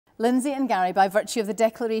Lynsey and Gary, by virtue of the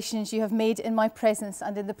declarations you have made in my presence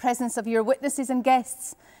and in the presence of your witnesses and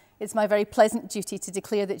guests, it's my very pleasant duty to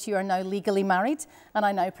declare that you are now legally married, and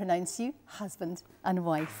I now pronounce you husband and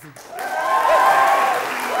wife.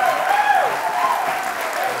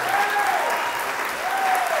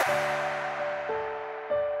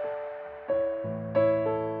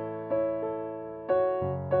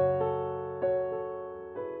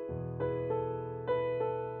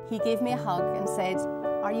 He gave me a hug and said,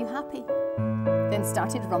 "Are you happy?" Then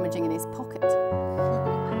started rummaging in his pocket.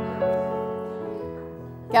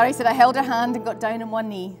 Gary said I held her hand and got down on one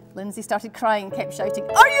knee. Lynsey started crying and kept shouting,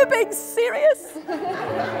 "Are you being serious?"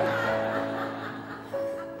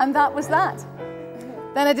 And that was that.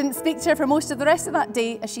 Then I didn't speak to her for most of the rest of that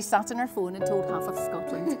day as she sat on her phone and told half of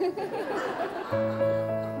Scotland.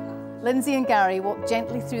 Lynsey and Gary walk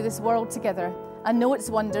gently through this world together and know its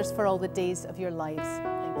wonders for all the days of your lives.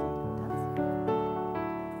 Thank you.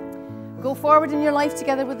 Go forward in your life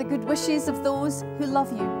together with the good wishes of those who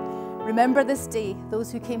love you. Remember this day,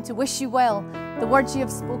 those who came to wish you well, the words you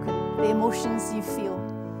have spoken, the emotions you feel,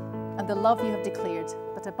 and the love you have declared.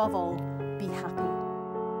 But above all, be happy.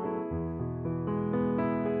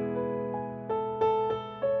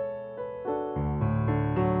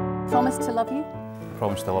 Promise to love you.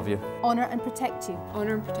 Promise to love you. Honour and protect you.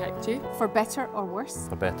 Honour and protect you. For better or worse.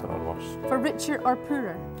 For better or worse. For richer or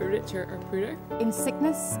poorer. For richer or poorer. In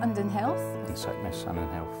sickness and in health. In sickness and in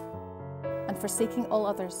health. And forsaking all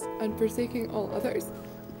others. And forsaking all others.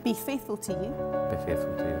 Be faithful to you. Be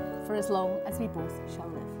faithful to you. For as long as we both shall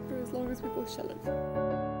live. For as long as we both shall live.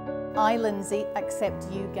 I, Lynsey, accept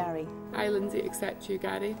you, Gary. I, Lynsey, accept you,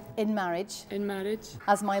 Gary. In marriage. In marriage.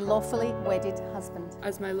 As my lawfully wedded husband.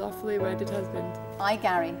 As my lawfully wedded husband. I,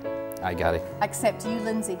 Gary. I, Gary. Accept you,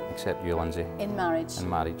 Lynsey. Accept you, Lynsey. In marriage. In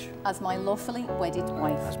marriage. As my lawfully wedded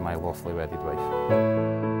wife. As my lawfully wedded wife.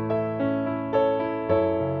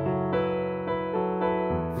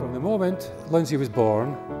 From the moment Lynsey was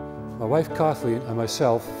born, my wife Kathleen and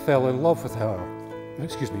myself fell in love with her.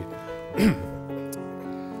 Excuse me.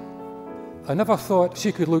 I never thought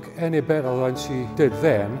she could look any better than she did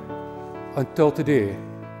then, until today,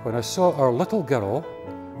 when I saw our little girl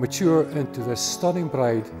mature into the stunning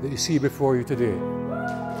bride that you see before you today.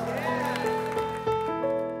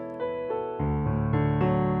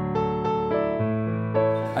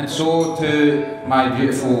 And so to my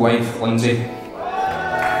beautiful wife, Lynsey.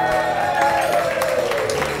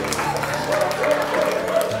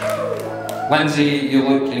 Lynsey, you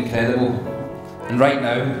look incredible, and right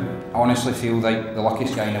now I honestly feel like the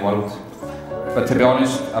luckiest guy in the world. But to be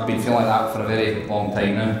honest, I've been feeling like that for a very long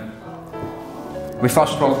time now. We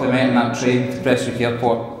first properly met in that train to Prestwick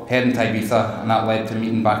Airport, heading to Ibiza, and that led to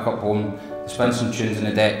meeting back up home, to spin some tunes in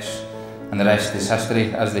the decks, and the rest is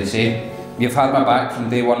history, as they say. You've had my back from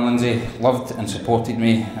day one, Lynsey, loved and supported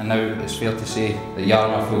me, and now it's fair to say that you are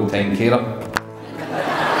my full-time carer.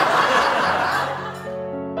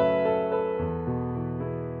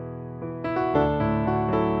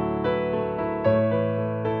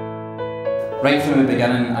 Right from the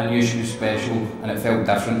beginning, I knew she was special, and it felt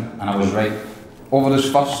different, and I was right. Over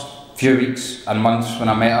those first few weeks and months when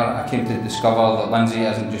I met her, I came to discover that Lynsey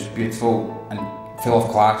isn't just beautiful and full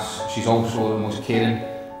of class, she's also the most caring,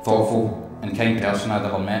 thoughtful and kind person I'd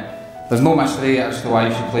ever met. There's no mystery as to why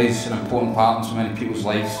she plays an important part in so many people's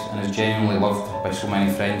lives and is genuinely loved by so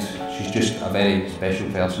many friends. She's just a very special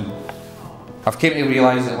person. I've come to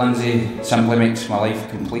realise that Lynsey simply makes my life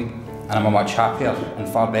complete, and I'm a much happier and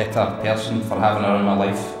far better person for having her in my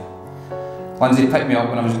life. Lynsey picked me up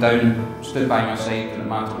when I was down, stood by my side when it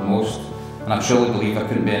mattered the most, and I truly believe I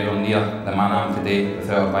couldn't be anywhere near the man I am today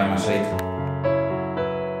without her by my side.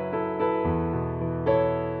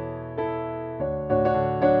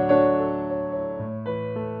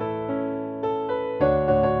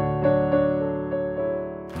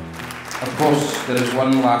 Of course, there is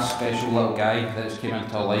one last special little guy that has come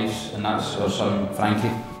into our lives, and that's our son,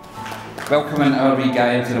 Frankie. Welcoming our wee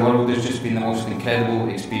guy into the world has just been the most incredible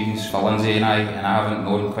experience for Lynsey and I haven't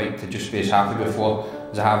known quite to just be as happy before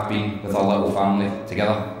as I have been with our little family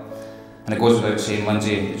together. And it goes without saying,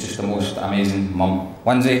 Lynsey is just the most amazing mum.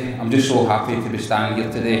 Lynsey, I'm just so happy to be standing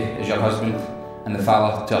here today as your husband and the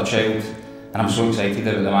father to our child, and I'm so excited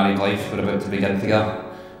about the married life we're about to begin together.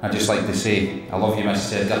 I'd just like to say, I love you,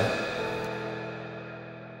 Miss Edgar.